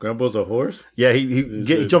Grandpa's a horse? Yeah,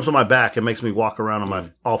 he jumps on my back and makes me walk around on my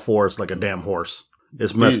all fours like a damn horse.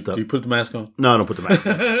 It's messed up. Do you put the mask on? No, I don't put the mask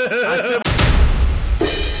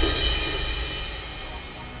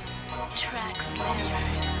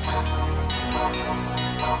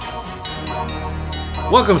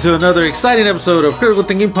on. Welcome to another exciting episode of Critical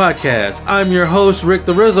Thinking Podcast. I'm your host, Rick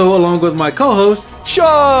the Rizzo, along with my co-host,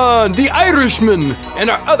 Sean, the Irishman, and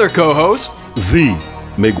our other co-host, the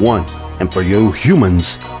Mig1. And for you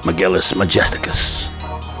humans, Miguelis Majesticus.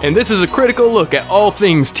 And this is a critical look at all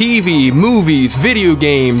things TV, movies, video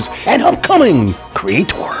games, and upcoming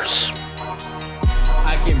creators.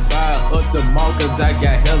 I can buy up the mall cause I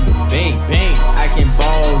got hella bang bang. I can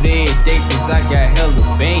ball every day cause I got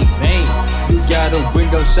hella bang bang. You got a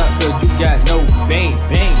window shop cause you got no bang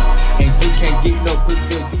bang. And you can't get no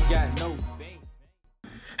pussy cause you got no bang.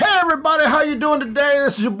 Hey everybody, how you doing today?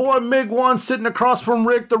 This is your boy Mig1 sitting across from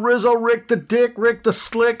Rick the Rizzo, Rick the Dick, Rick the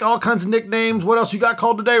Slick, all kinds of nicknames. What else you got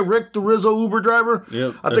called today? Rick the Rizzo Uber driver?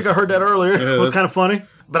 Yep. I think I heard that earlier. Yeah, it was kind of funny.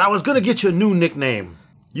 But I was going to get you a new nickname.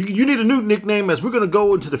 You need a new nickname as we're going to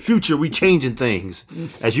go into the future. We changing things,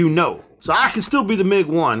 as you know. So I can still be the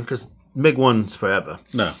Mig1 because Mig1's forever.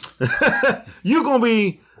 No. You're going to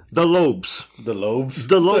be the Lopes. The Lobes?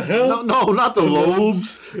 The Lopes. No, not the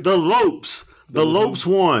Lobes. The Lopes. The Lopes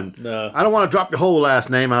one. No. I don't want to drop your whole last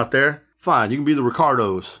name out there. Fine, you can be the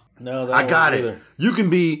Ricardos. No, that I got it. either. You can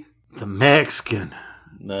be the Mexican.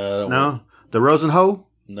 No. No? The Rosenho?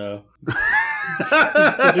 No.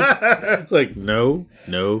 It's like, no.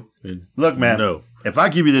 And Look, man. No. If I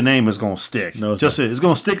give you the name, it's going to stick. No, it's just not. it's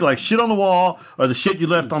going to stick like shit on the wall or the shit you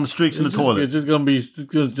left on the streaks in the toilet. It's just gonna be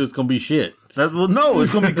shit. No,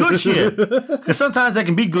 it's going to be good shit. Because sometimes that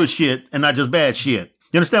can be good shit and not just bad shit.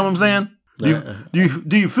 You understand what I'm saying?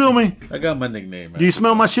 Do you feel me? I got my nickname, man. Do you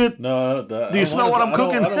smell my shit? No. Do you smell what I'm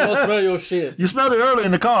cooking? I don't want to smell your shit. You smelled it earlier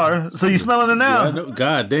in the car, so you smelling it now. Yeah, I know.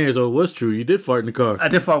 God damn, so it was true. You did fart in the car. I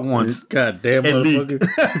did fart once. God damn, It leaked.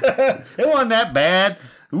 motherfucker. It wasn't that bad.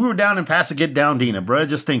 We were down in Passagate down Dina, bro. It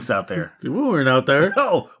just stinks out there. We weren't out there.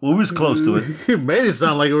 Oh, well, we was close to it. You made it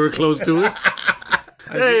sound like we were close to it.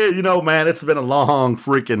 Hey, you know, man, it's been a long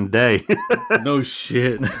freaking day. No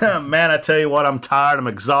shit. Man, I tell you what, I'm tired. I'm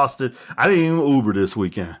exhausted. I didn't even Uber this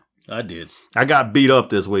weekend. I did. I got beat up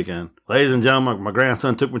this weekend. Ladies and gentlemen, my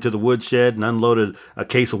grandson took me to the woodshed and unloaded a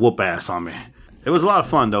case of whoop ass on me. It was a lot of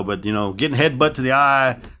fun, though, but, you know, getting headbutt to the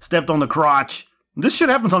eye, stepped on the crotch. This shit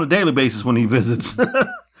happens on a daily basis when he visits.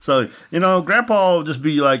 So, you know, Grandpa will just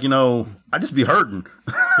be like, you know, I just be hurting.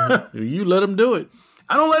 You let him do it.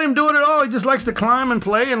 I don't let him do it at all. He just likes to climb and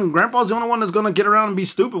play, and Grandpa's the only one that's going to get around and be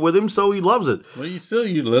stupid with him, so he loves it. Well,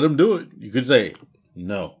 you let him do it. You could say,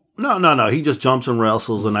 no. No. He just jumps and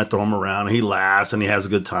wrestles, and I throw him around, and he laughs, and he has a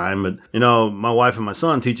good time. But, you know, my wife and my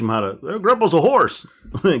son teach him how to, Grandpa's a horse.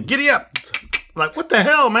 Giddy up. Like, what the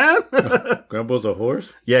hell, man? Grandpa's a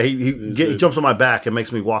horse? Yeah, he jumps on my back and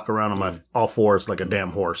makes me walk around on my all fours like a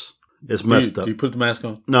damn horse. It's messed up. Do you put the mask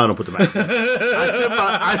on? No, I don't put the mask on.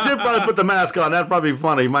 I should probably put the mask on. That'd probably be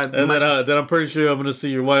funny. Then I'm pretty sure I'm going to see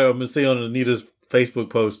your wife. I'm going to see on Anita's Facebook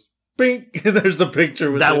post, bink, and there's a picture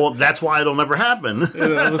with it. That's why it'll never happen. And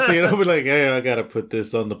I'm going to see it. I'll be like, hey, I got to put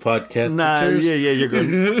this on the podcast. Nah, yeah, you're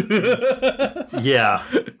good. Yeah.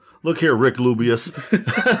 Look here, Rick Lubius.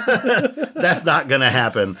 That's not going to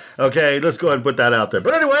happen. Okay, let's go ahead and put that out there.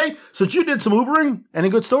 But anyway, since you did some Ubering, any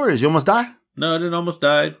good stories? You almost die? No, I didn't almost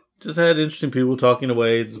die. Just had interesting people talking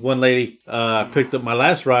away. This one lady I picked up, my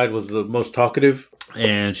last ride was the most talkative,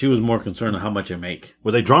 and she was more concerned on how much I make.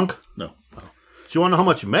 Were they drunk? No. She want to know how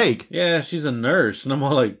much you make? Yeah, she's a nurse, and I'm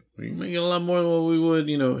all like, you're making a lot more than what we would,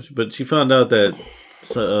 you know. But she found out that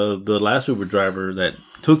the last Uber driver that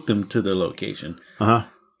took them to their location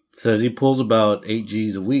says he pulls about 8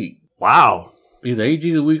 G's a week. Wow. Either 8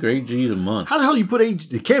 G's a week or 8 G's a month. How the hell you put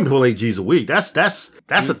 8? You can't pull 8 G's a week. That's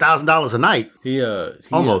 $1,000 a night. He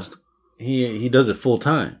almost. He does it full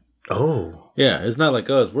time. Oh. Yeah, it's not like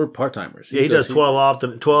us. We're part timers. Yeah, he does 12 off,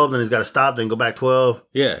 then 12, then he's got to stop, then go back 12.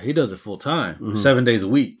 Yeah, he does it full time, 7 days a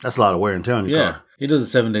week. That's a lot of wear and tear on your car. He does it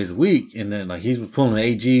 7 days a week, and then like he's pulling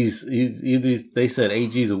 8 G's. Either they said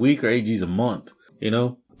 8 G's a week or 8 G's a month. You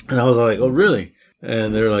know, and I was like, oh really?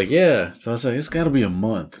 And they're like, yeah. So I was like, it's got to be a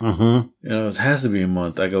month. Mm-hmm. You know, it has to be a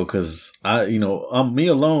month. I go, because me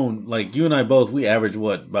alone, like you and I both, we average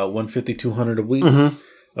what, about 150, 200 a week?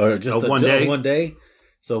 Mm-hmm. Or just one day. One day.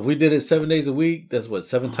 So if we did it 7 days a week, that's what,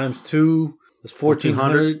 7 times 2? That's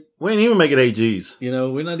 1,400. We ain't even make it 8 G's. You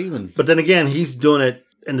know, we're not even. But then again, he's doing it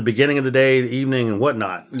in the beginning of the day, the evening, and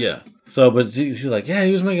whatnot. Yeah. So, but she's like, yeah,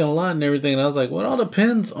 he was making a lot and everything. And I was like, well, it all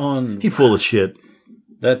depends on. He full of shit.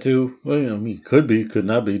 That too. Well, you know, he could be, could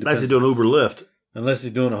not be. Unless he's doing Uber Lyft. Unless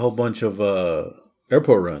he's doing a whole bunch of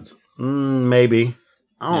airport runs. Maybe.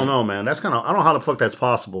 I don't know, man. That's kind of... I don't know how the fuck that's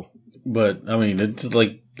possible. But, I mean, it's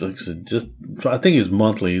like I said, I think it's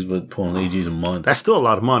monthly. He's pulling AGs a month. That's still a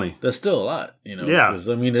lot of money. That's still a lot, you know. Yeah. Because,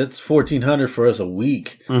 I mean, it's $1,400 for us a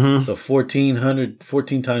week. Mm-hmm. So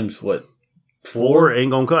 14 times what? 4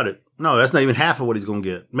 ain't going to cut it. No, that's not even half of what he's going to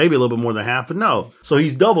get. Maybe a little bit more than half, but no. So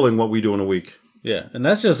he's doubling what we do in a week. Yeah, and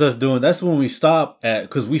that's just us doing... That's when we stop at...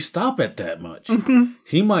 Because we stop at that much. Mm-hmm.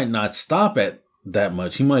 He might not stop at that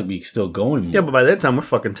much. He might be still going more. Yeah, but by that time, we're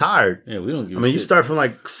fucking tired. Yeah, we don't give a shit. You start from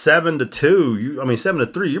like 7 to 2. 7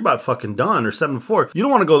 to 3, you're about fucking done. Or 7 to 4. You don't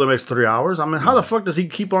want to go the next 3 hours. I mean, how the fuck does he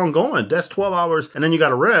keep on going? That's 12 hours, and then you got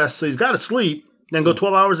to rest. So he's got to sleep, then go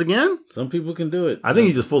 12 hours again? Some people can do it. I think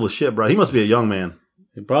he's just full of shit, bro. He must be a young man.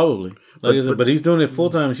 Probably. Like I said, but he's doing it full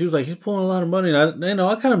time. She was like, he's pulling a lot of money. And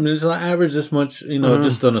I kind of just average this much,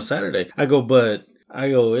 just on a Saturday. I go,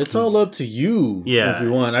 it's all up to you. Yeah. If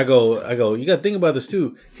you want. I go, you got to think about this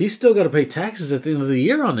too. He's still got to pay taxes at the end of the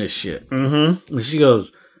year on this shit. Mm-hmm. And she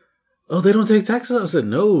goes, oh, they don't take taxes out? I said,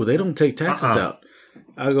 no, they don't take taxes out.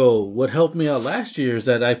 I go, what helped me out last year is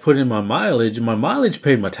that I put in my mileage, and my mileage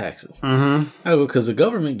paid my taxes. Mm-hmm. I go, because the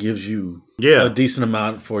government gives you a decent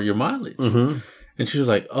amount for your mileage. Mm-hmm. And she was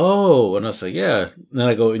like, oh. And I said, yeah. And then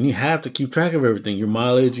I go, and you have to keep track of everything. Your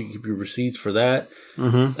mileage, you keep your receipts for that.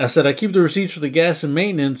 Mm-hmm. I said, I keep the receipts for the gas and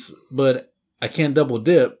maintenance, but I can't double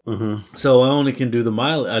dip. Mm-hmm. So I only can do the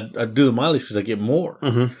mileage. I do the mileage because I get more.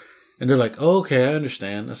 Mm-hmm. And they're like, oh, okay, I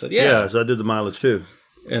understand. I said, yeah. Yeah, so I did the mileage too.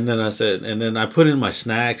 And then I said, and then I put in my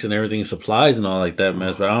snacks and everything, supplies and all like that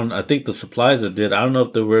mess. But I think the supplies I don't know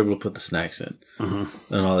if they were able to put the snacks in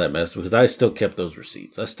and all that mess, because I still kept those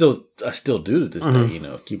receipts. I still do to this day,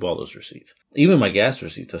 keep all those receipts. Even my gas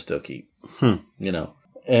receipts I still keep,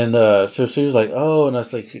 And so she was like, oh, and I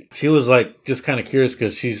was like, she was like just kind of curious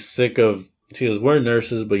because she's sick of, we're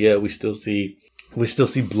nurses, but yeah, we still see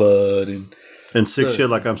blood and sick shit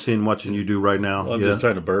like I'm seeing watching you do right now. I'm just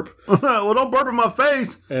trying to burp. Well, don't burp in my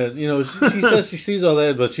face. And, she says she sees all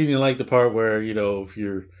that, but she didn't like the part where, if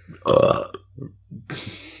you're...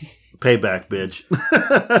 Payback, bitch.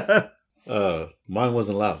 Mine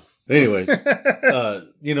wasn't loud. Anyways,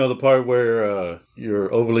 the part where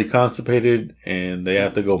you're overly constipated and they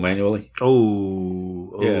have to go manually.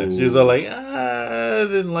 Oh. Yeah, she was all like, I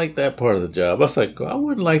didn't like that part of the job. I was like, I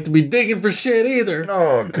wouldn't like to be digging for shit either.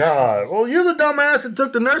 Oh, God. Well, you're the dumbass that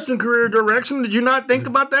took the nursing career direction. Did you not think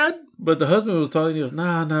about that? But the husband was talking, he goes,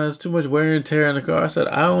 nah, it's too much wear and tear in the car. I said,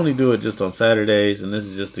 I only do it just on Saturdays, and this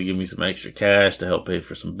is just to give me some extra cash to help pay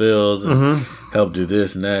for some bills and help do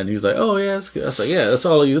this and that. And he was like, oh, yeah, that's good. I was like, yeah, that's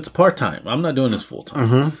all. It's part-time. I'm not doing this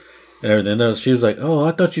full-time. And everything else. She was like, oh,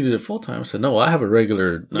 I thought you did it full-time. I said, no, I have a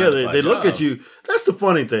regular 9 to 5 they look job. at you. That's the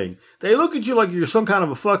funny thing. They look at you like you're some kind of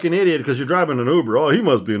a fucking idiot because you're driving an Uber. Oh, he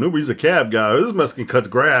must be an Uber. He's a cab guy. This Mexican cuts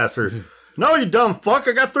grass or... No, you dumb fuck.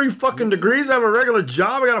 I got 3 fucking degrees. I have a regular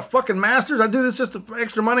job. I got a fucking master's. I do this just for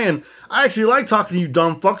extra money. And I actually like talking to you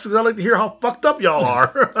dumb fucks because I like to hear how fucked up y'all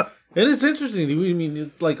are. And it's interesting. I mean,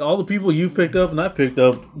 it's like all the people you've picked up and I picked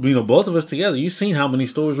up, both of us together. You've seen how many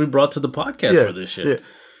stories we brought to the podcast for this shit. Yeah.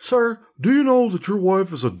 Sir, do you know that your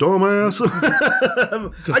wife is a dumbass?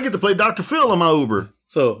 I get to play Dr. Phil on my Uber.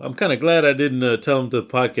 So I'm kind of glad I didn't tell him the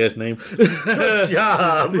podcast name. Good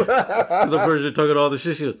job. Because the person talking all the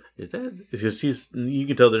shit. She goes, is that? Because you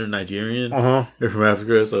can tell they're Nigerian. They're from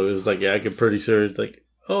Africa. So it was like, yeah, I can pretty sure it's like,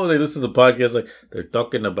 oh, they listen to the podcast. Like, they're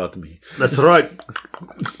talking about me. That's right.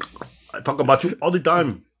 I talk about you all the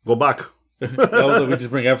time. Go back. Also, we just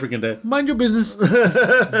bring African dad. Mind your business.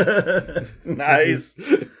 Nice.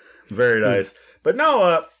 Very nice. But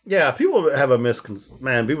no, people have a misconception.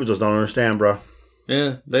 Man, people just don't understand, bro.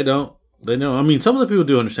 Yeah, they don't. They know. I mean, some of the people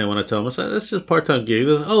do understand when I tell them. I say, that's just part-time gig.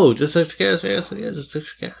 They say, oh, just extra cash? Yeah, I said, yeah, just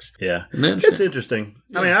extra cash. Yeah. It's interesting.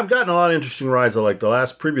 Yeah. I mean, I've gotten a lot of interesting rides like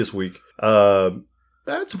the previous week. I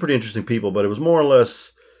had some pretty interesting people, but it was more or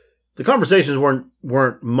less, the conversations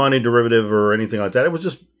weren't money derivative or anything like that. It was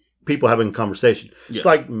just people having a conversation. Yeah. It's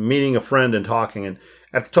like meeting a friend and talking. And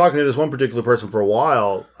after talking to this one particular person for a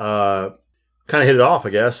while, kind of hit it off,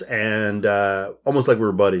 I guess, and almost like we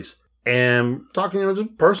were buddies. And talking,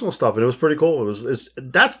 just personal stuff, and it was pretty cool.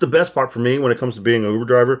 That's the best part for me when it comes to being an Uber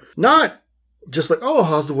driver. Not just like, oh,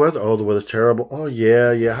 how's the weather? Oh, the weather's terrible. Oh,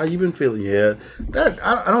 yeah. How you been feeling? Yeah, that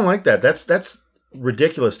I don't like that. That's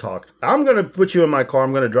ridiculous talk. I'm going to put you in my car.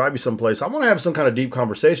 I'm going to drive you someplace. I want to have some kind of deep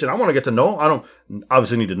conversation. I want to get to know. I don't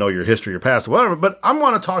obviously need to know your history, your past, or whatever, but I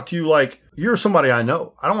want to talk to you like you're somebody I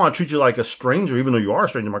know. I don't want to treat you like a stranger, even though you are a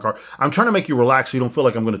stranger in my car. I'm trying to make you relax so you don't feel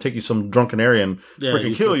like I'm going to take you some drunken area and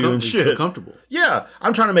freaking kill you and shit. Feel comfortable. Yeah,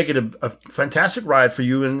 I'm trying to make it a fantastic ride for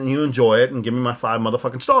you and you enjoy it and give me my 5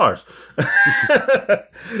 motherfucking stars.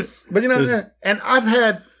 But and I've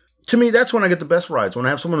had, to me, that's when I get the best rides. When I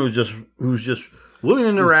have someone who's just willing to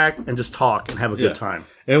interact and just talk and have a good time.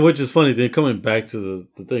 And which is funny, then coming back to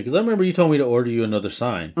the thing, because I remember you told me to order you another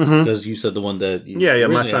sign because you said the one that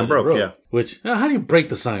my sign broke. Yeah, which how do you break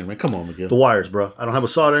the sign, man? Come on, Miguel. The wires, bro. I don't have a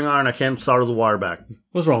soldering iron. I can't solder the wire back.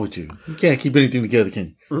 What's wrong with you? You can't keep anything together,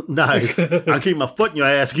 can you? Nice. I keep my foot in your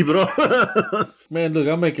ass. Keep it on. Man, look,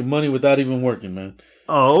 I'm making money without even working, man.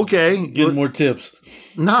 Oh, okay. Getting more tips.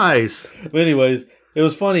 Nice. But anyways. It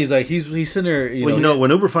was funny. He's like, he's sitting there.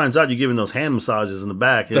 When Uber finds out you're giving those hand massages in the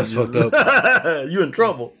back, that's fucked up. You're in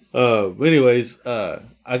trouble. Anyways,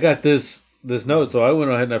 I got this note, so I went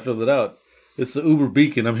ahead and I filled it out. It's the Uber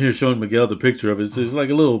beacon. I'm here showing Miguel the picture of it. It's like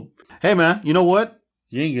a little. Hey man, you know what?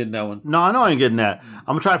 You ain't getting that one. No, I know I ain't getting that. I'm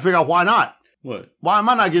gonna try to figure out why not. What? Why am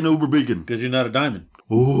I not getting an Uber beacon? Because you're not a diamond.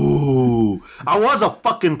 Ooh, I was a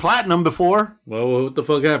fucking platinum before. Well, what the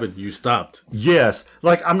fuck happened? You stopped. Yes,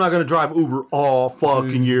 like I'm not gonna drive Uber all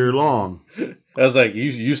fucking year long. I was like,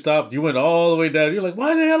 you stopped. You went all the way down. You're like,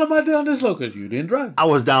 why the hell am I down this low? Because you didn't drive. I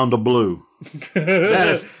was down to blue.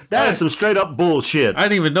 that is some straight up bullshit. I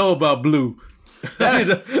didn't even know about blue.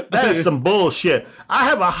 That is some bullshit. I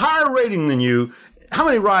have a higher rating than you. How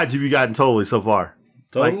many rides have you gotten totally so far?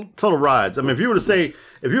 Total? Like total rides. I mean, if you were to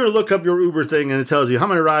look up your Uber thing and it tells you how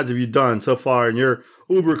many rides have you done so far in your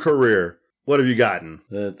Uber career, what have you gotten?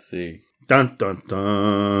 Let's see. Dun dun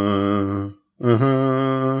dun.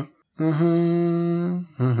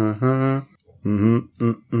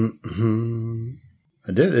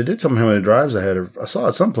 It did tell me how many drives I had. I saw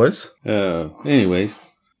it someplace. Anyways,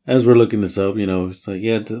 as we're looking this up, it's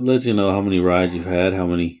like, to let you know how many rides you've had, how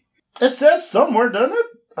many. It says somewhere, doesn't it?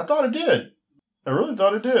 I thought it did. I really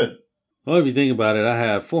thought it did. Well, if you think about it, I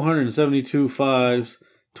have 472 5s,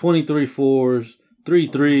 23 4s, 3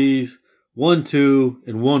 3s, 1 2,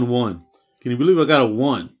 and 1 1. Can you believe I got a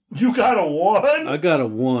 1? You got a 1? I got a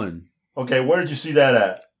 1. Okay, where did you see that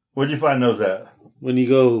at? Where'd you find those at? When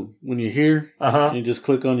you're here, you just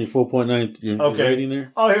click on your 4.9, your rating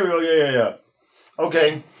there. Oh, here we go. Yeah.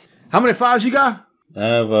 Okay. How many 5s you got? I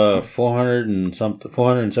have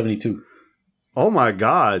 472. Oh my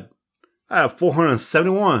God. I have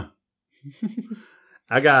 471.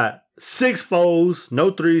 I got 6 4s, no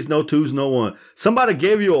 3s, no 2s, no 1. Somebody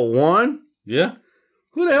gave you a 1? Yeah.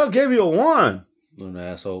 Who the hell gave you a 1? An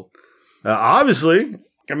asshole. Obviously.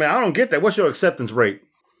 I mean, I don't get that. What's your acceptance rate?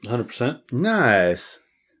 100%. Nice.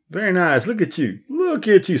 Very nice. Look at you.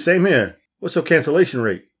 Same here. What's your cancellation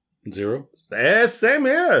rate? 0. Same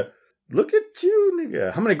here. Look at you,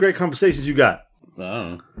 nigga. How many great conversations you got? I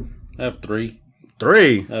don't know. I have 3.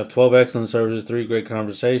 3. I have 12 excellent services, 3 great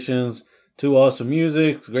conversations, 2 awesome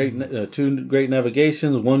music, 2 great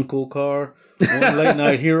navigations, 1 cool car, 1 late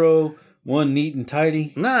night hero, 1 neat and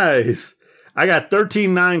tidy. Nice. I got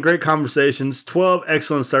 13 9 great conversations, 12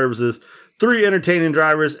 excellent services, 3 entertaining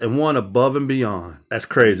drivers, and 1 above and beyond. That's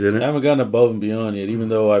crazy, isn't it? I haven't gotten above and beyond yet, even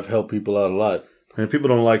though I've helped people out a lot. And people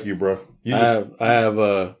don't like you, bro. You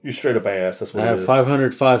straight up ass. That's what I have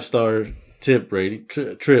 500 5-star tip rating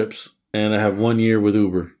trips. And I have 1 year with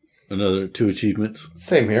Uber. Another 2 achievements.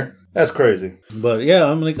 Same here. That's crazy. But yeah,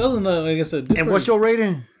 I'm like, other than that, like I said. And what's your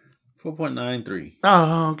rating? 4.93.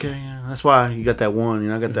 Oh, okay. Yeah. That's why you got that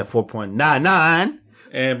 1. I got that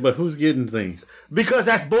 4.99. But who's getting things? Because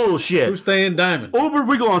that's bullshit. Who's staying diamond? Uber,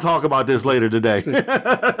 we're going to talk about this later today.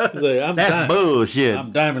 That's diamond. Bullshit.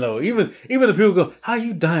 I'm diamond low. Even the people go, how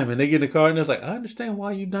you diamond? They get in the car and they're like, I understand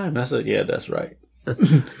why you diamond. I said, yeah, that's right.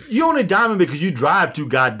 You only diamond because you drive too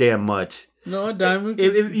goddamn much. No, I diamond.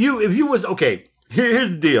 If you was okay,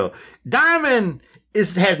 here's the deal. Diamond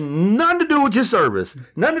has nothing to do with your service,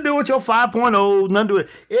 nothing to do with your 5.0, nothing to do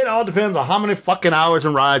with it. All depends on how many fucking hours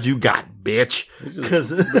and rides you got, bitch.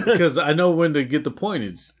 Because I know when to get the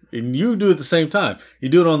pointage. And you do it at the same time. You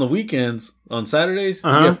do it on the weekends, on Saturdays,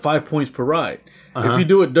 you get 5 points per ride. If you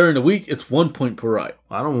do it during the week, it's 1 point per ride.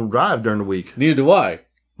 I don't drive during the week. Neither do I.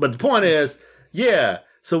 But the point is, yeah,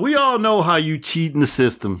 so we all know how you cheat in the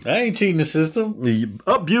system. I ain't cheating the system. You're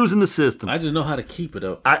abusing the system. I just know how to keep it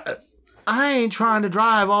up. I ain't trying to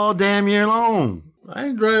drive all damn year long. I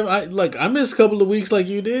didn't drive. I missed a couple of weeks like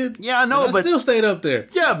you did. Yeah, I know, but I still stayed up there.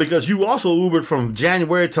 Yeah, because you also Ubered from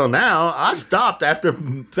January till now. I stopped after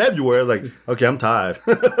February. Like, okay, I'm tired.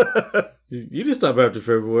 You didn't stop after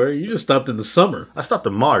February. You just stopped in the summer. I stopped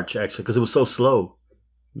in March actually because it was so slow.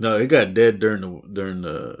 No, it got dead during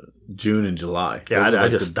the June and July. Yeah, I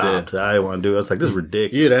just stopped. I didn't want to do it. I was like, this is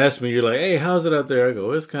ridiculous. You'd ask me, you're like, hey, how's it out there? I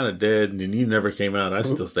go, it's kind of dead. And then you never came out. I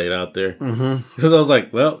still stayed out there. Because I was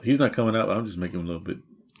like, well, he's not coming out. I'm just making him a little bit.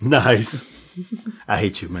 Nice. I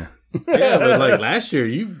hate you, man. Yeah, but like last year,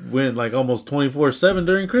 you went like almost 24/7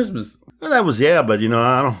 during Christmas. Well, that was, but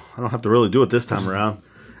I don't have to really do it this time around.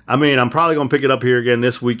 I mean, I'm probably going to pick it up here again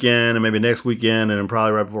this weekend and maybe next weekend and then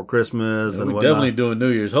probably right before Christmas. Yeah, and we're whatnot. Definitely doing New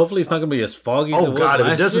Year's. Hopefully it's not going to be as foggy as it was God, if it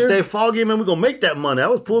last doesn't year. stay foggy, man, we're going to make that money. I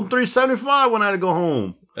was pulling $375 when I had to go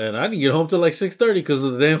home. And I didn't get home till like 6:30 because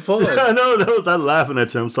of the damn fog. I know, I'm laughing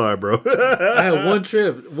at you. I'm sorry, bro. I had one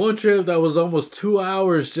trip that was almost 2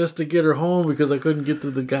 hours just to get her home because I couldn't get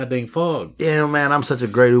through the goddamn fog. Yeah, man, I'm such a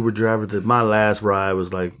great Uber driver that my last ride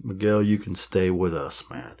was like, Miguel, you can stay with us,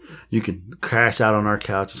 man. You can crash out on our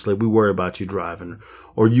couch and sleep. We worry about you driving.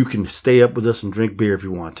 Or you can stay up with us and drink beer if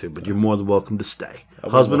you want to, but you're more than welcome to stay.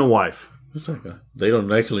 Husband and wife. It's like they don't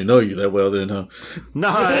actually know you that well then, huh? No.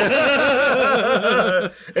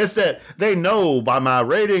 It's that they know by my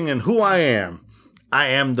rating and who I am. I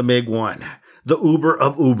am the Mig One. The Uber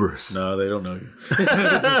of Ubers. No, they don't know you.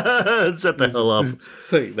 Shut the hell up.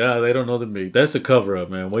 Say, no, they don't know the me. That's the cover up,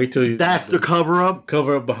 man. Wait till you. That's the cover up?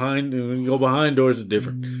 Cover up behind. And when you go behind doors, it's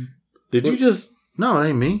different. Did you just. No, it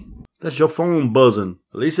ain't me. That's your phone buzzing.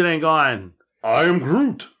 At least it ain't going, I am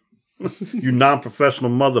Groot. You non-professional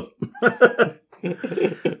mother.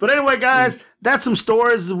 But anyway, guys, that's some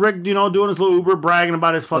stories. Rick, doing his little Uber, bragging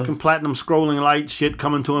about his fucking platinum scrolling light shit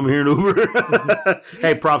coming to him here in Uber.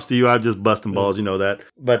 Hey, props to you. I'm just busting balls. You know that.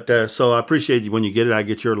 But so I appreciate you when you get it. I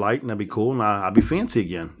get your light, and that'd be cool, and I'll be fancy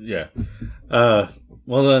again. Yeah. Well,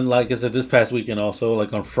 then, like I said, this past weekend also,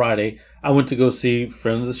 like on Friday, I went to go see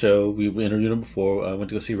friends of the show. We interviewed them before. I went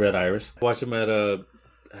to go see Red Iris. Watched them at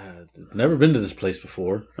never been to this place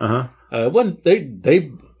before.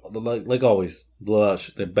 They like always blow out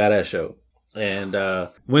the badass show, and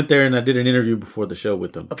went there and I did an interview before the show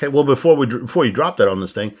with them. Okay, well before you drop that on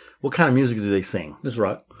this thing, what kind of music do they sing? It's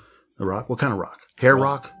rock. The rock? What kind of rock? Hair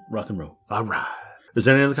rock? Rock and roll. All right. Is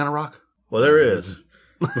there any other kind of rock? Well, there is.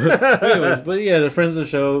 but yeah, the friends of the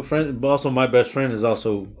show. Also, my best friend is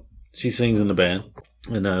also. She sings in the band.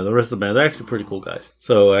 And the rest of the band, they're actually pretty cool guys.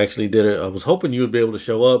 So I actually did it. I was hoping you would be able to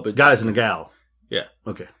show up. But guys and a gal. Yeah.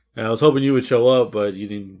 Okay. And I was hoping you would show up, but you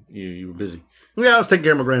didn't. You were busy. Yeah, I was taking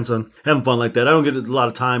care of my grandson. Having fun like that. I don't get a lot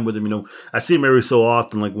of time with him, I see him every so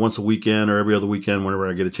often, like once a weekend or every other weekend whenever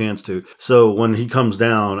I get a chance to. So when he comes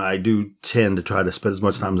down, I do tend to try to spend as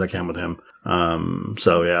much time as I can with him.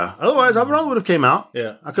 So yeah. Otherwise, I probably would have came out.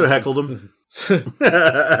 Yeah. I could have heckled him.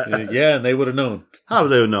 Yeah, and they would have known. How would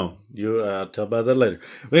they know? I'll tell about that later.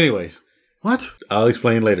 Anyways. What? I'll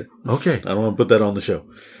explain later. Okay. I don't want to put that on the show.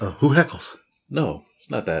 Who heckles? No, it's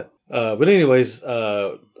not that. But anyways,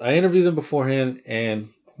 I interviewed them beforehand, and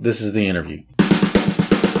this is the interview.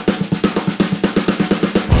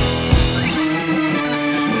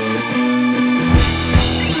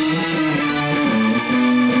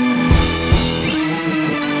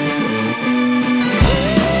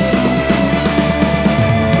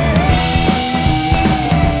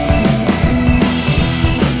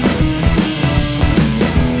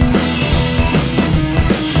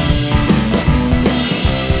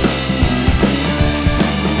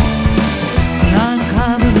 Around the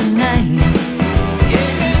club of the night,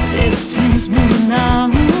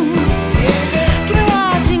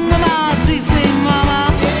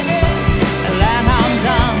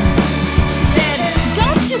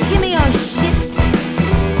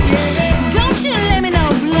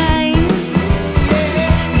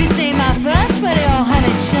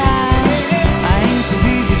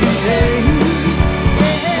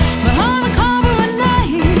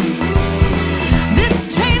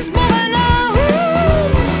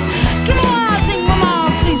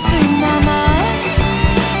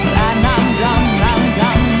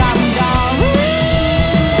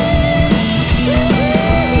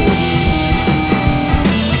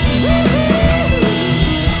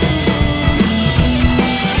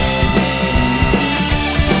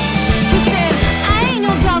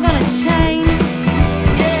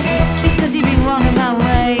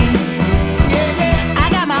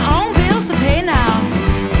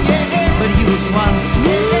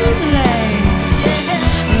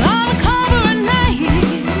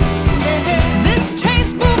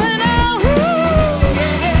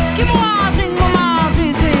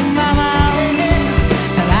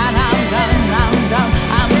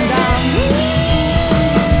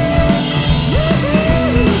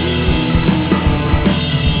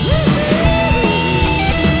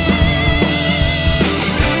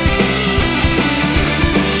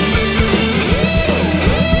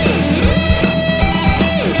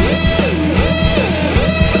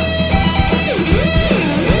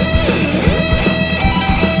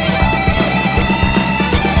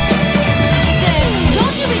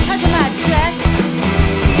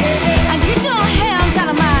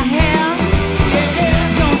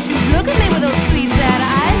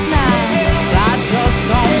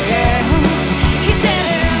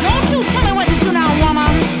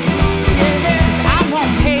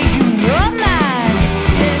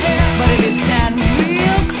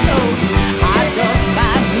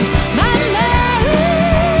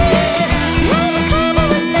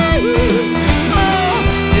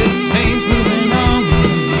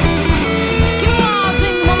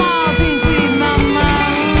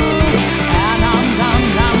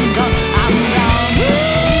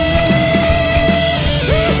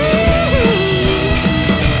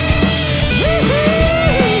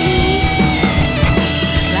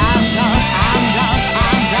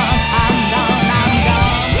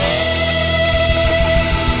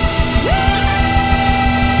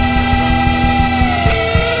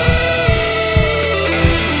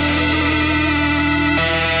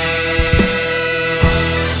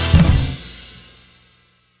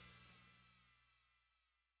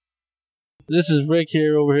 This is Rick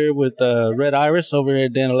over here with Red Iris over here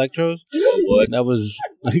at Dan Electros. What? That was,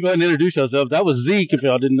 go ahead and introduce yourself. That was Zeke, if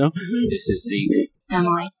y'all didn't know. This is Zeke.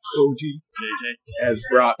 Emily. OG. JJ. As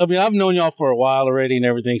Brock. I mean, I've known y'all for a while already and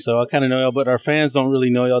everything, so I kind of know y'all, but our fans don't really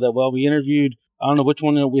know y'all that well. We interviewed, I don't know which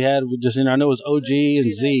one that we had. I know it was OG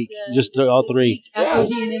and Zeke, just all three.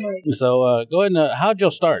 OG and Emily. So go ahead and, how'd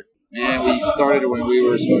y'all start? Man, we started when we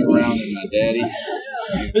were swimming around in my daddy.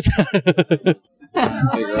 Trying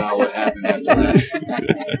to figure out what happened after that.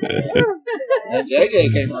 And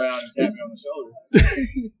JJ came around and tapped me on the shoulder.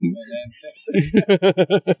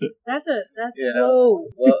 That's yeah, whoa.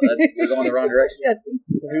 Well, we're going the wrong direction. Yeah.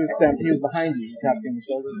 So he was behind you. You tapped him on the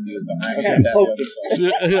shoulder. He was behind me. Tapped me on the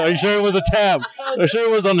shoulder. Are you sure it was a tap? Are you sure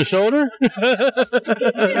it was on the shoulder?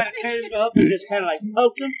 I came up and just kind of like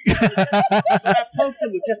poked him. I poked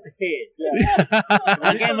him with just the head. Yeah.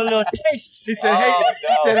 I gave him a little taste. He said,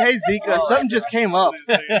 "Hey, Zeke, something just came up,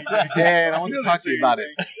 and I want to talk to you about it."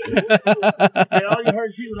 And all you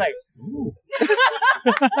heard, he was like, "Ooh." You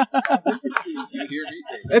hear me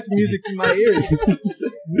say that. That's music to my ears. Back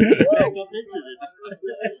up into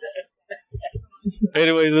this.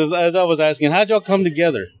 Anyways, as I was asking, how'd y'all come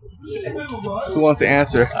together? Who wants to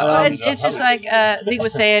answer? It's just like Zeke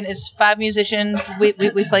was saying. It's 5 musicians. We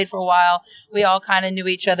played for a while. We all kind of knew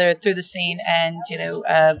each other through the scene, and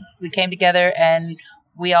we came together and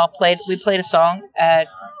we all played. We played a song, and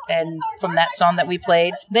from that song that we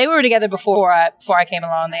played, they were together before I came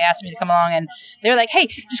along. They asked me to come along, and they were like, "Hey,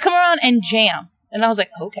 just come around and jam." And I was like,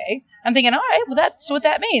 "Okay." I'm thinking, all right, well, that's what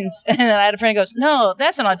that means. And then I had a friend who goes, "No,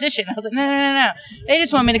 that's an audition." I was like, No. They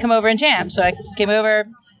just want me to come over and jam. So I came over.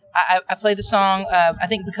 I played the song. I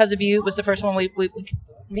think Because of You was the first one we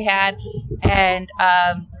had. And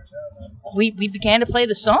we began to play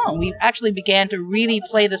the song. We actually began to really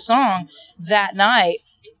play the song that night.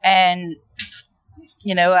 And,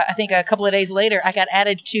 I think a couple of days later, I got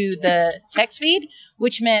added to the text feed,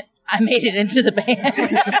 which meant I made it into the band.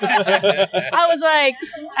 I was like,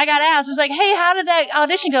 I got asked. I was like, "Hey, how did that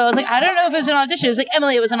audition go?" I was like, "I don't know if it was an audition." It was like,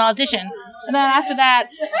 "Emily, it was an audition." And then after that,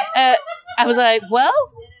 I was like, "Well,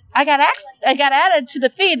 I got added to the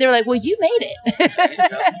feed." They were like, "Well, you made it.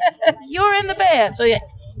 You're in the band." So yeah,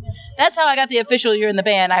 that's how I got the official "you're in the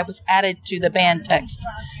band." I was added to the band text.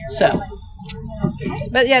 So.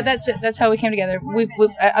 But yeah, that's it. That's how we came together.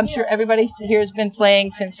 I'm sure everybody here has been playing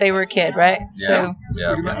since they were a kid, right? Yeah.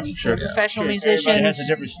 I'm sure. Professional Everybody musicians. has a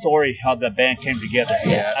different story how the band came together.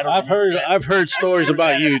 Yeah. I've heard stories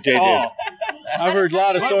about you, JJ. Oh. I've heard a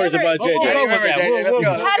lot of stories about JJ. How do you remember that?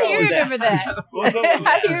 How do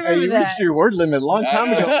you remember You that? reached your word limit a long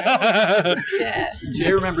time ago. Yeah.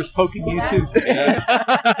 Jay remembers poking you too.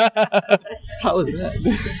 How was that?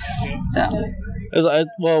 So.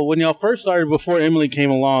 Well, when y'all first started, before Emily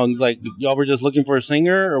came along, like y'all were just looking for a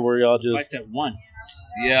singer, or were y'all just? Like that one.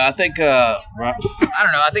 Yeah, I think I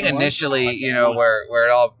don't know. I think initially, where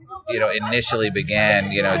it all, initially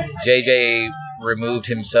began, JJ removed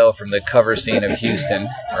himself from the cover scene of Houston,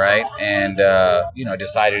 right? And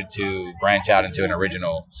decided to branch out into an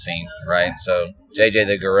original scene, right? So JJ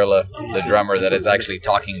the Gorilla, the drummer that is actually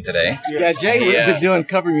talking today. Yeah, Jay has been doing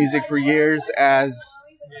cover music for years, as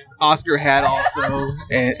Oscar had also,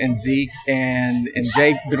 and Zeke and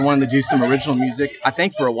Jay been wanting to do some original music, I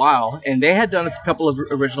think, for a while. And they had done a couple of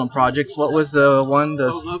original projects. What was the one?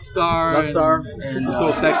 Love Star. And Super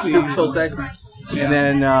Soul Sexy. Super Soul Sexy. Yeah. And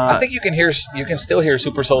then I think you can still hear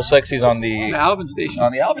Super Soul Sexies on the Alvin station.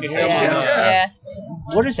 On the Alvin station. Yeah.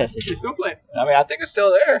 What is that station? They still play. I mean, I think it's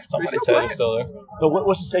still there. Somebody said it's still there. But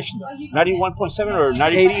what's the station though? 91.7 or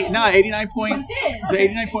 89 point. Is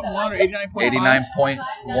it 89.1 or 89.5?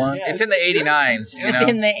 89.1. It's in the 89s. It's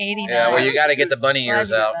in the 89s. Yeah, where you got to get the bunny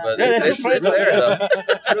ears out, but it's there though.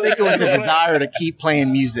 I think it was a desire to keep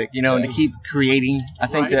playing music, and to keep creating. I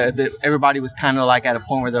think that everybody was kind of like at a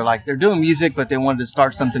point where they're doing music, but they wanted to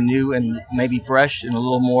start something new and maybe fresh and a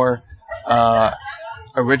little more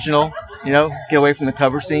original, get away from the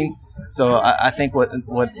cover scene. So I think what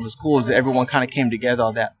was cool is that everyone kind of came together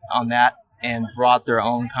on that and brought their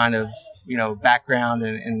own kind of, background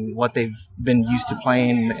and what they've been used to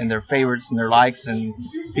playing and their favorites and their likes and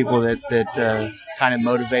people that kind of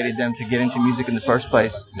motivated them to get into music in the first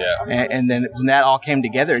place. Yeah. And then when that all came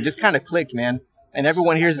together, it just kind of clicked, man. And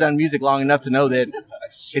everyone here has done music long enough to know that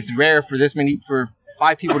it's rare for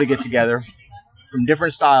 5 people to get together from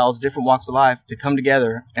different styles, different walks of life, to come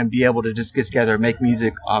together and be able to just get together and make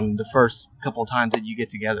music on the first couple of times that you get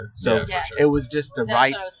together. So it was just the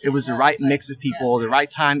right mix of people, the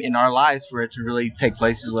right time in our lives for it to really take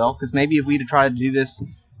place as well. Because maybe if we'd have tried to do this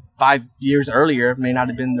 5 years earlier, it may not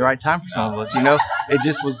have been the right time for some of us. It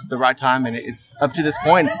just was the right time, and it's up to this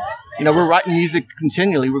point. we're writing music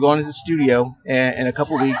continually. We're going to the studio in a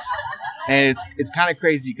couple weeks, and it's kind of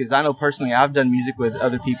crazy because I know personally I've done music with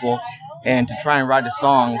other people, and to try and write a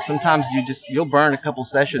song, sometimes you'll burn a couple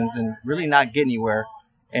sessions and really not get anywhere.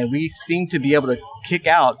 And we seem to be able to kick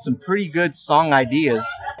out some pretty good song ideas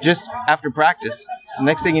just after practice. The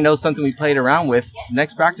next thing you know, something we played around with,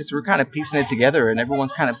 next practice, we're kind of piecing it together and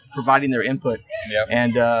everyone's kind of providing their input. Yep.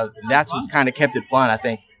 And that's what's kind of kept it fun, I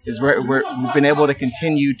think, is we've been able to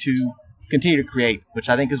continue to create, which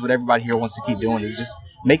I think is what everybody here wants to keep doing, is just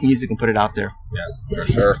make music and put it out there. Yeah, for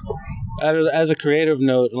sure. As a creative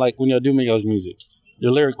note, like when y'all do make y'all's music,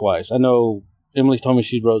 your lyric-wise, I know Emily's told me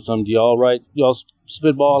she wrote some. Do y'all write? Y'all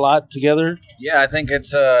spitball a lot together? Yeah, I think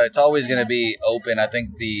it's always going to be open. I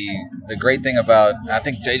think the great thing about, I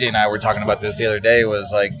think JJ and I were talking about this the other day, was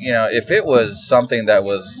like, if it was something that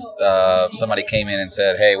was somebody came in and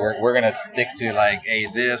said, hey, we're going to stick to like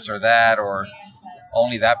this or that, or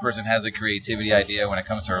only that person has a creativity idea when it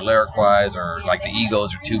comes to her lyric-wise, or like the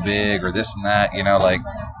egos are too big or this and that, like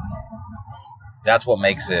that's what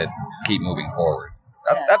makes it keep moving forward.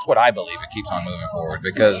 That's what I believe. It keeps on moving forward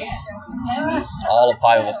because all of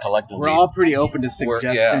 5 of us collectively, we're all pretty open to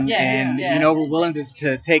suggestion, we're willing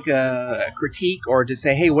to take a critique or to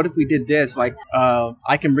say, hey, what if we did this? Like,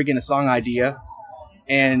 I can bring in a song idea,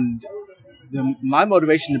 and my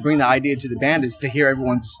motivation to bring the idea to the band is to hear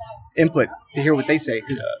everyone's input, to hear what they say,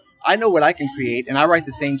 because I know what I can create, and I write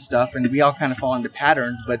the same stuff, and we all kind of fall into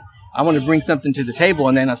patterns, but I want to bring something to the table,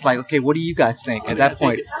 and then I was like, okay, what do you guys think at that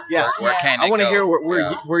point? Where can I want to go? hear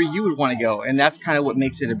where you would want to go, and that's kind of what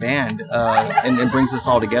makes it a band, and brings us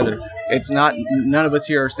all together. It's not, none of us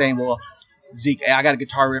here are saying, well, Zeke, hey, I got a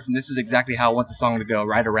guitar riff, and this is exactly how I want the song to go,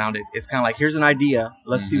 right around it. It's kind of like, here's an idea,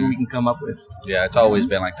 let's see what we can come up with. Yeah, it's always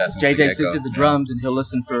been like that. JJ sits at the drums, and he'll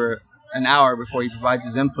listen for an hour before he provides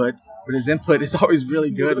his input. But his input is always really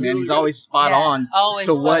good, man. He's always spot on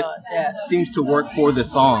to what seems to work for the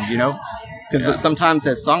song, Because sometimes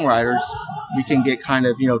as songwriters, we can get kind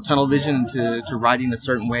of, tunnel vision to writing a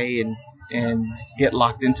certain way and get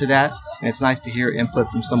locked into that. And it's nice to hear input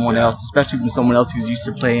from someone else, especially from someone else who's used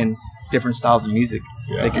to playing different styles of music.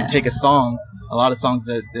 Yeah. They can take a song. A lot of songs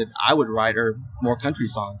that I would write are more country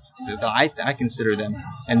songs that I consider them.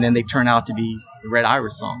 And then they turn out to be Red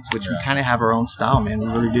Iris songs, which we kind of have our own style, man. We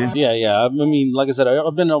really do. Yeah. I mean, like I said,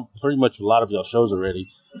 I've been on pretty much a lot of y'all shows already.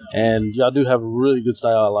 And y'all do have a really good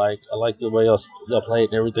style. I like the way y'all play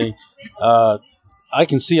it and everything. I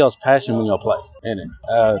can see y'all's passion when y'all play in it.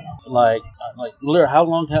 How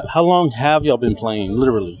long have y'all been playing?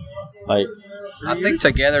 Literally, I think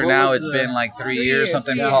together now it's been like 3 years.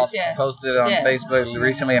 Something posted on Facebook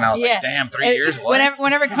recently, and I was like, "Damn, 3 years!" What?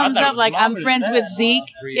 Whenever it comes up, like I'm friends with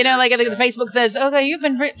Zeke, like the Facebook says, "Okay, you've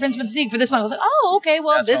been friends with Zeke for this long." I was like, "Oh, okay,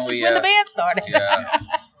 well, this is when the band started." Yeah.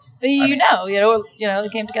 But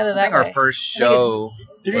it came together that way. I think our first show.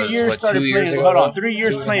 3 years started 2 years ago. Hold on, 3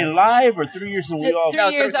 years playing live, or 3 years when we all?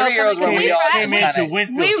 3 years when we all came into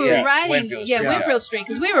Winfield. We were writing, Winfield Street,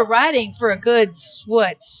 because we were writing for a good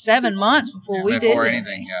 7 months before we did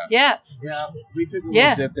anything. Yeah, we took a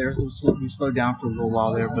little dip there, so we slowed down for a little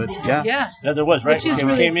while there, but yeah, there was, right? Which is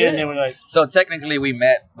really came in, and they were like. So technically, we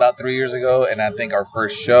met about 3 years ago, and I think our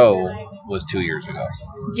first show was 2 years ago.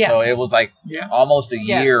 Yeah. So it was like almost a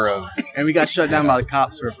year of. And we got shut down by the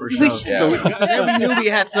cops for our first show. So we knew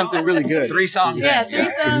we had something really good. 3 songs. Yeah, 3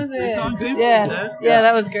 songs. Yeah,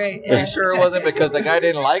 that was great. Are you sure it wasn't because the guy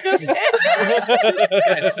didn't like us?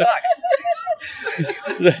 It sucked.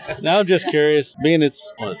 Now I'm just curious, being it's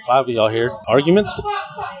 5 of y'all here, arguments?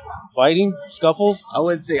 Fighting? Scuffles? I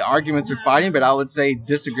wouldn't say arguments or fighting, but I would say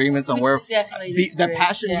disagreements on where the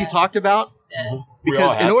passion you talked about. Yeah.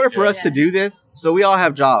 Because in order for us to do this, so we all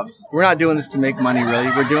have jobs. We're not doing this to make money, really.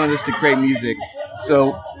 We're doing this to create music.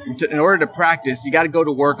 So in order to practice, you got to go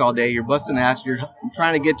to work all day. You're busting ass. You're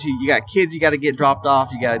trying to get to, you got kids you got to get dropped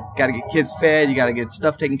off. You got to get kids fed. You got to get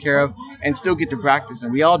stuff taken care of and still get to practice.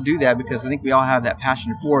 And we all do that because I think we all have that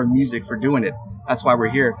passion for music, for doing it. That's why we're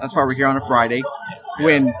here. That's why we're here on a Friday.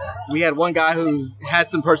 When we had one guy who's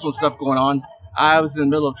had some personal stuff going on. I was in the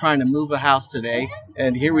middle of trying to move a house today,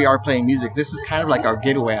 and here we are playing music. This is kind of like our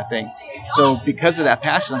getaway, I think. So because of that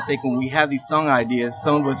passion, I think when we have these song ideas,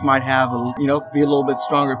 some of us might have, be a little bit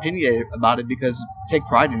stronger opinionated about it because take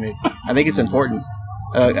pride in it. I think it's important.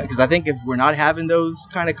 Because I think if we're not having those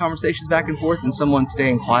kind of conversations back and forth and someone's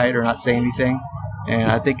staying quiet or not saying anything,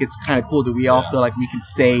 and I think it's kind of cool that we all feel like we can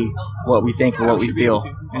say what we think or what we feel.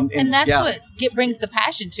 And that's what brings the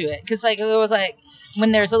passion to it. Because it was like,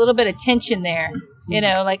 when there's a little bit of tension there, they'll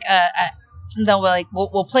be like,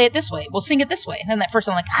 we'll play it this way. We'll sing it this way. And then that first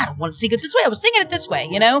I'm like, I don't want to sing it this way. I was singing it this way,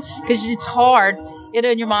 because it's hard it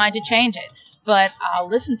in your mind to change it. But I'll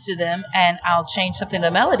listen to them and I'll change something to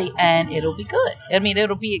the melody and it'll be good. I mean,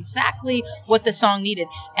 it'll be exactly what the song needed.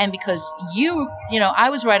 And because I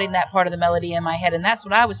was writing that part of the melody in my head and that's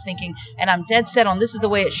what I was thinking. And I'm dead set on this is the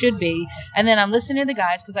way it should be. And then I'm listening to the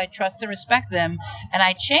guys because I trust and respect them and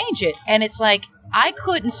I change it. And it's like, I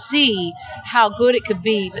couldn't see how good it could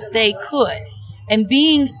be, but they could. And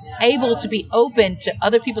being able to be open to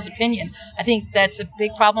other people's opinion, I think that's a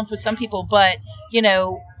big problem for some people. But,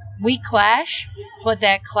 we clash, but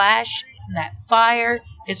that clash and that fire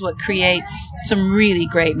is what creates some really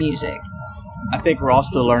great music. I think we're all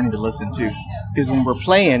still learning to listen too. Because when we're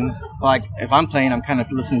playing, like if I'm playing, I'm kind of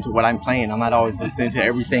listening to what I'm playing. I'm not always listening to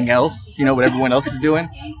everything else, what everyone else is doing.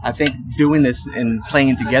 I think doing this and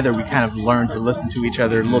playing together, we kind of learn to listen to each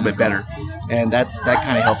other a little bit better. And that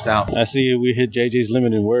kind of helps out. I see we hit JJ's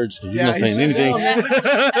limit in words because he's not saying anything.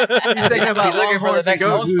 He's thinking about looking for the next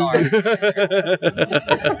star.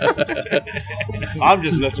 I'm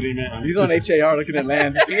just listening, man. He's on HAR looking at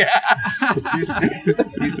land. Yeah.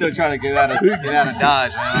 he's still trying to get out of Dodge, man. I'm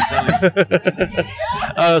telling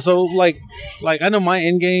you. So I know my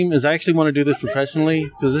end game is I actually want to do this professionally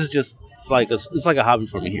because this is just it's like a hobby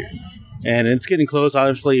for me here, and it's getting close.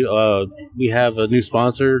 Obviously, we have a new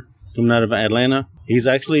sponsor coming out of Atlanta. He's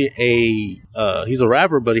actually he's a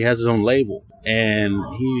rapper, but he has his own label, and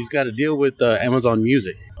he's got to deal with Amazon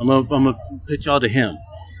Music. I'm gonna pitch y'all to him,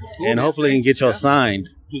 and hopefully he can get y'all signed.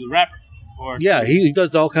 To the rapper? Yeah, he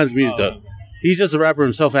does all kinds of music though. He's just a rapper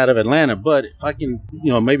himself out of Atlanta, but if I can,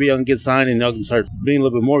 maybe I can get signed and y'all can start being a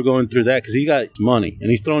little bit more going through that because he's got money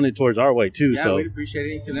and he's throwing it towards our way too. Yeah, so we'd appreciate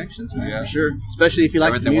any connections, man, for sure. Especially if he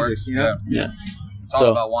likes Everything the music, works. Yeah. It's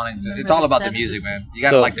all about wanting to. It's all about the music, man. You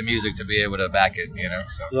gotta like the music to be able to back it,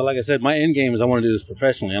 So like I said, my end game is I want to do this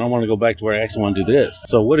professionally. I don't want to go back to where I actually want to do this.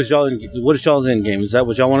 So what is y'all's end game? Is that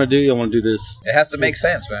what y'all want to do? Y'all want to do this? It has to make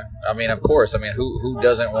sense, man. I mean, of course. I mean, who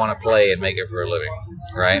doesn't want to play and make it for a living,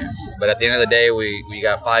 right? But at the end of the day, we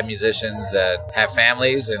got 5 musicians that have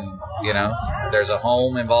families, and there's a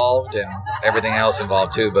home involved and everything else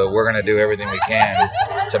involved too. But we're gonna do everything we can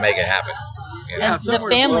to make it happen. And the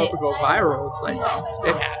family go viral. It's like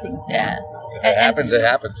it happens. Yeah. If it happens, it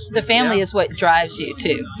happens. The family is what drives you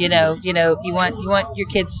too. You want your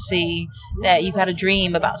kids to see that you've got a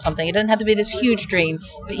dream about something. It doesn't have to be this huge dream,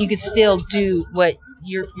 but you could still do what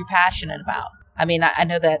you're passionate about. I mean, I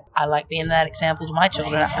know that I like being that example to my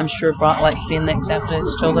children. I'm sure Brock likes being the example to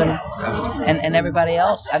his children and everybody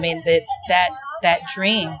else. I mean, that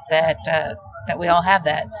dream that we all have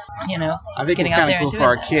that, I think it's kind of cool for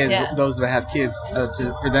our kids, those that have kids,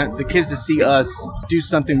 for the kids to see us do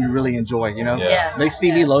something we really enjoy, Yeah. They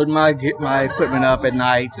see me loading my equipment up at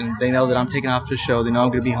night, and they know that I'm taking off to a show. They know I'm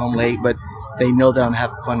going to be home late, but they know that I'm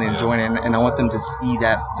having fun and enjoying it, and I want them to see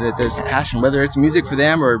that there's a passion, whether it's music for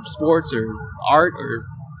them or sports or art or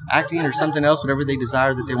acting or something else, whatever they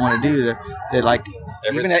desire that they want to do. That like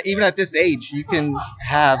even at this age, you can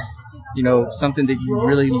have something that you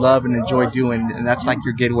really love and enjoy doing, and that's like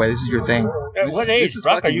your getaway. This is your thing. At what age,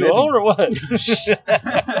 Brock? Are you old or what?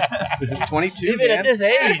 22, Even man. at this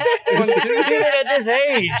age. Even at this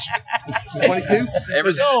age. 22?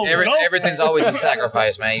 Everything's always a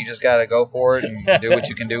sacrifice, man. You just got to go for it and do what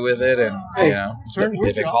you can do with it, and,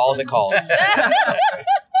 if it calls, it calls.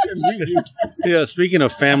 Yeah, speaking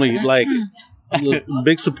of family, like,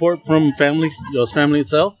 big support from family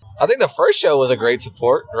itself? I think the first show was a great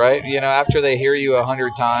support, right? After they hear you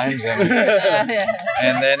 100 times and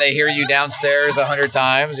then they hear you downstairs 100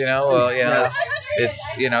 times, it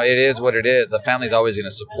is what it is. The family's always going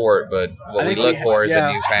to support, but what we look for is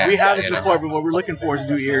a new fan. We have the support, but what we're looking for is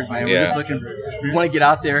new ears, man. Yeah. We're just we want to get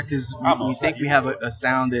out there because we think we have a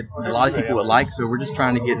sound that a lot of people would like, so we're just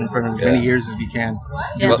trying to get in front of as many ears as we can,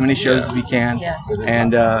 do as many shows as we can,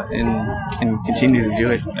 and continue to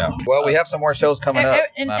do it. Yeah. Well, we have some more shows coming up.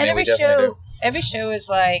 And every show is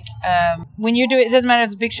like when you're doing it doesn't matter if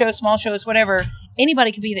it's a big show, small shows, whatever,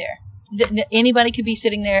 anybody could be there. Anybody could be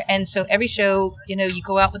sitting there, and so every show, you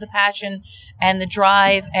go out with a passion and the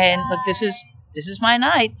drive, and look, this is my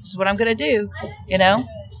night. This is what I'm going to do. Yeah.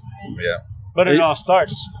 But it all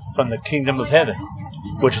starts from the kingdom of heaven,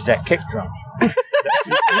 which is that kick drum.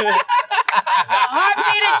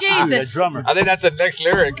 Heartbeat of Jesus. The drummer. I think that's the next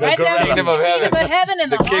lyric. Right The kingdom of heaven. Kingdom of heaven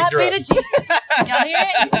and the heartbeat of Jesus. Y'all hear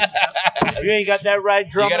it? If you ain't got that right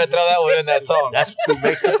drum, you got to throw that one in that song. That's what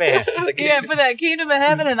makes the band. Yeah, put that kingdom of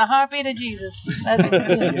heaven and the heartbeat of Jesus.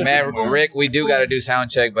 Man, Rick, we do got to do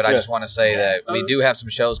sound check, but I just want to say that we do have some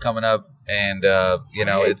shows coming up, and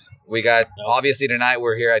we got obviously tonight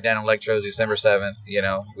we're here at Dan Electro's December 7th.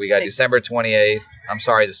 We got December 28th. I'm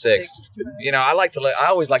sorry, the 6th. I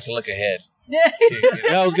always like to look ahead.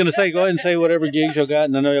 Yeah, I was gonna say, go ahead and say whatever gigs you got,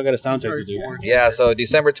 and I know y'all got a sound check to do. Yeah, so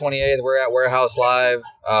December 28th, we're at Warehouse Live.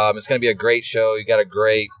 It's going to be a great show. You got a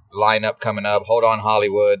great lineup coming up. Hold On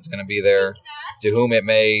Hollywood's going to be there. To Whom It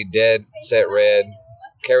May, Dead Set Red,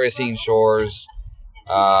 Kerosene Shores,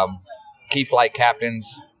 Key Flight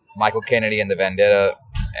Captains, Michael Kennedy and the Vendetta,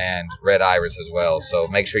 and Red Iris as well. So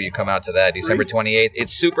make sure you come out to that December 28th.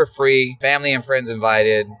 It's super free, family and friends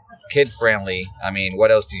invited. Kid friendly. I mean,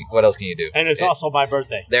 what else can you do? And it's also my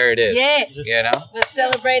birthday. There it is. Yes. You know? Let's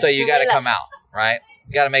celebrate. So you got to come out, right?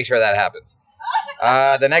 You got to make sure that happens.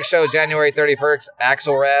 The next show, January 31st,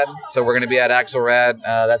 Axelrad. So we're going to be at Axelrad.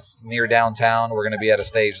 That's near downtown. We're going to be at a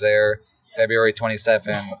stage there. February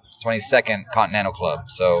 22nd, Continental Club.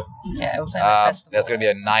 So yeah, we're playing a festival. That's going to be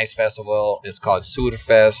a nice festival. It's called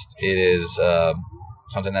Surfest. It is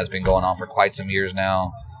something that's been going on for quite some years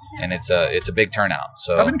now. And it's a big turnout.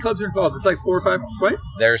 So how many clubs are involved? It's like 4 or 5, right?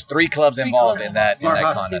 There's 3 clubs involved in that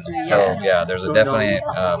continent. So yeah, there's a definite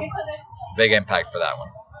big impact for that one.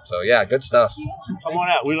 So yeah, good stuff. Come on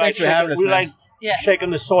out. We like Thanks for having us, we man. like shaking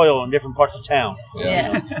the soil in different parts of town.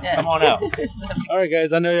 Yeah. Come on out. All right,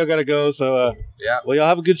 guys. I know y'all gotta go, so yeah. Well, y'all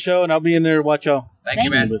have a good show, and I'll be in there to watch y'all. Thank you,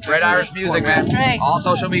 man. Red Irish Music, man. That's right. All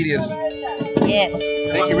social medias. Yes.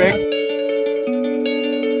 Thank you, Rick.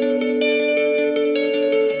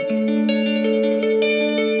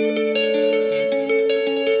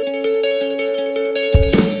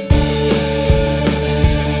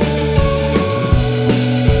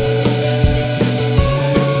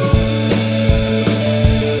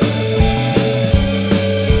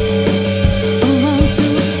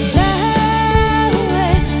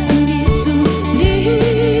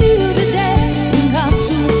 Leave today, got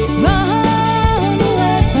to run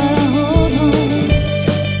away, but I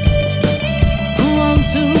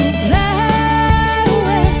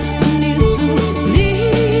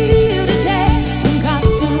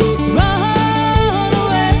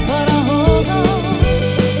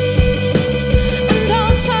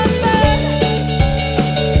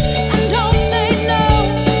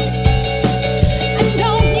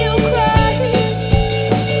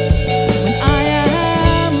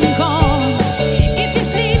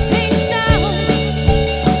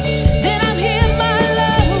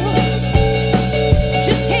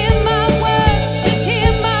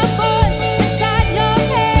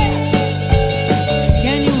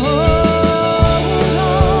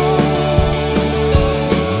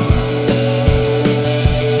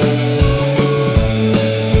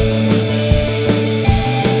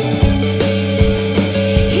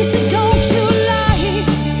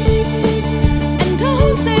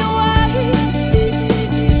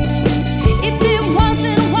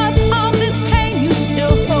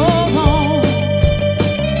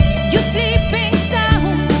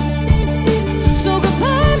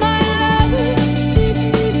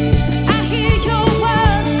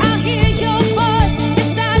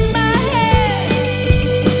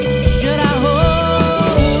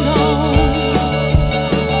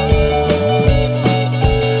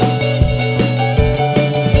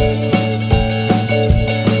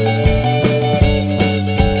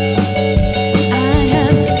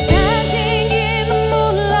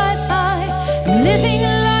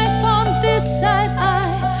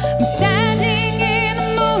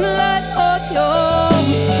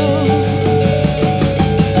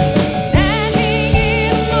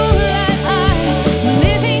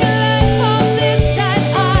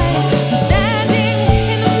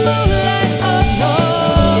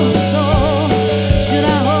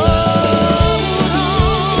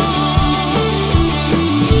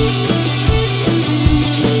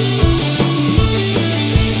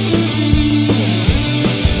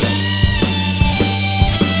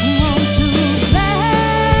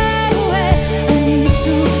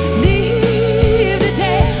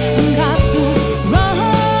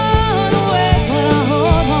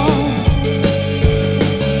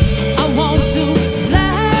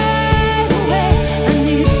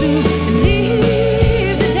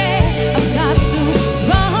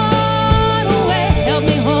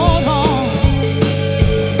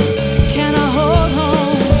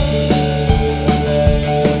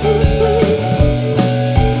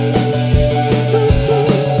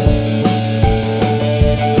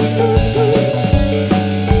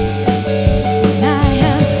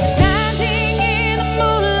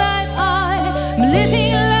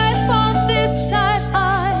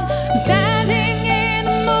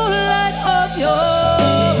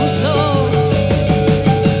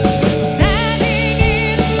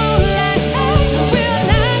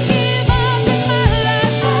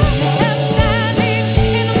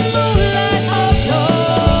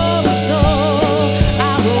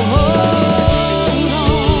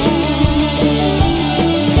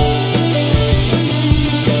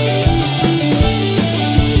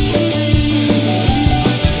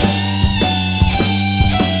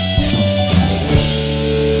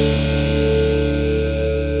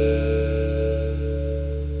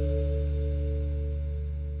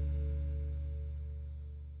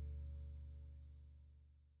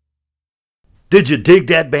Did you dig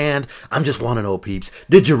that band? I'm just want to know, peeps.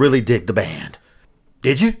 Did you really dig the band?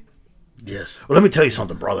 Did you? Yes. Well, let me tell you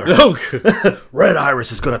something, brother. Red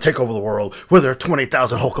Iris is going to take over the world, whether there are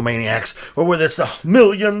 20,000 Hulkamaniacs or whether it's the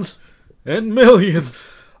millions and millions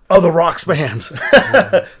of the Rocks bands.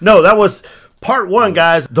 No, that was part one,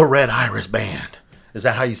 guys. The Red Iris Band. Is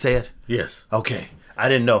that how you say it? Yes. Okay. I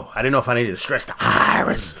didn't know if I needed to stress the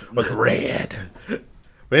iris or the red.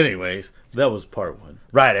 But anyways, that was part one.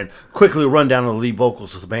 Right, and quickly run down the lead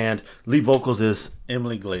vocals of the band. Lead vocals is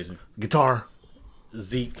Emily Glazer. Guitar.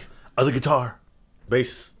 Zeke. Other guitar.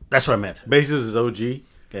 Bass. That's what I meant. Basses is OG.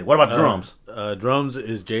 Okay, what about drums? Drums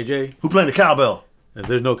is JJ. Who playing the cowbell? And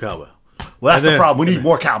there's no cowbell. Well, that's the problem. We need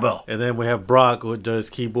more cowbell. And then we have Brock, who does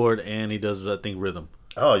keyboard, and he does, I think, rhythm.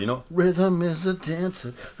 Oh, you know, rhythm is a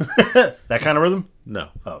dancer. That kind of rhythm? No.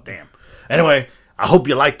 Oh, damn. Anyway, I hope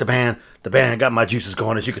you like the band. The band got my juices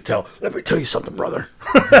going, as you could tell. Let me tell you something, brother.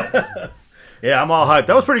 Yeah, I'm all hyped.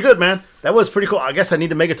 That was pretty good, man. That was pretty cool. I guess I need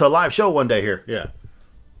to make it to a live show one day here. Yeah.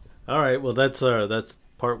 All right. Well, that's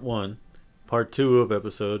part one. Part two of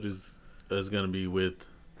episode is going to be with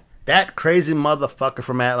that crazy motherfucker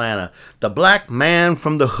from Atlanta, the black man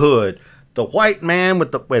from the hood, the white man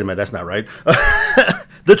with the... Wait a minute, that's not right.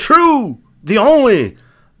 The true, the only,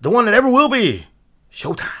 the one that ever will be,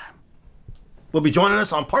 Showtime. Will be joining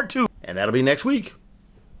us on part two, and that'll be next week.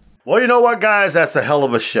 Well, you know what, guys? That's a hell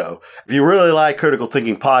of a show. If you really like Critical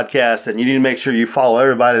Thinking Podcast, then you need to make sure you follow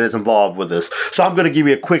everybody that's involved with this. So I'm going to give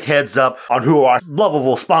you a quick heads up on who our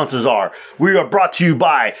lovable sponsors are. We are brought to you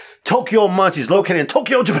by Tokyo Munchies, located in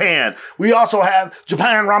Tokyo, Japan. We also have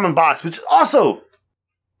Japan Ramen Box, which also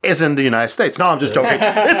is in the United States. No, I'm just joking.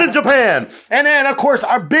 It's in Japan. And then, of course,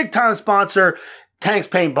 our big-time sponsor, Tanks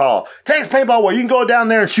Paintball. Tanks Paintball, where you can go down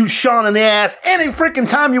there and shoot Sean in the ass any freaking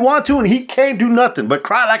time you want to, and he can't do nothing but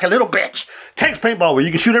cry like a little bitch. Tanks Paintball, where you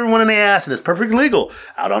can shoot everyone in the ass, and it's perfectly legal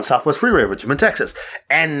out on Southwest Freeway, Richmond, Texas.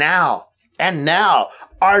 And now,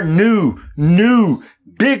 our new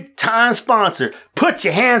big-time sponsor. Put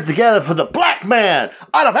your hands together for the black man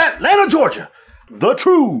out of Atlanta, Georgia. Tha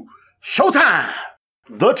True Showtime.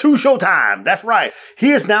 Tha True Showtime. That's right.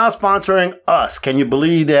 He is now sponsoring us. Can you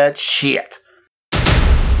believe that shit?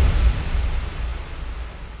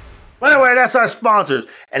 But anyway, that's our sponsors.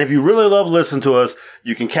 And if you really love listening to us,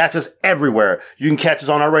 you can catch us everywhere. You can catch us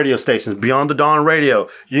on our radio stations, Beyond the Dawn Radio.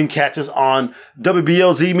 You can catch us on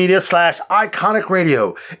WBLZ Media /Iconic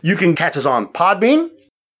Radio. You can catch us on Podbean,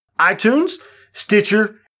 iTunes,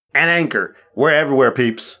 Stitcher, and Anchor. We're everywhere,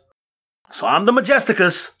 peeps. So I'm the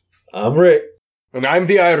Majesticus. I'm Rick. And I'm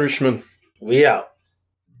the Irishman. We out.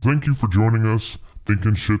 Thank you for joining us,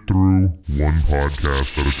 thinking shit through one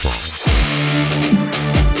podcast at a time.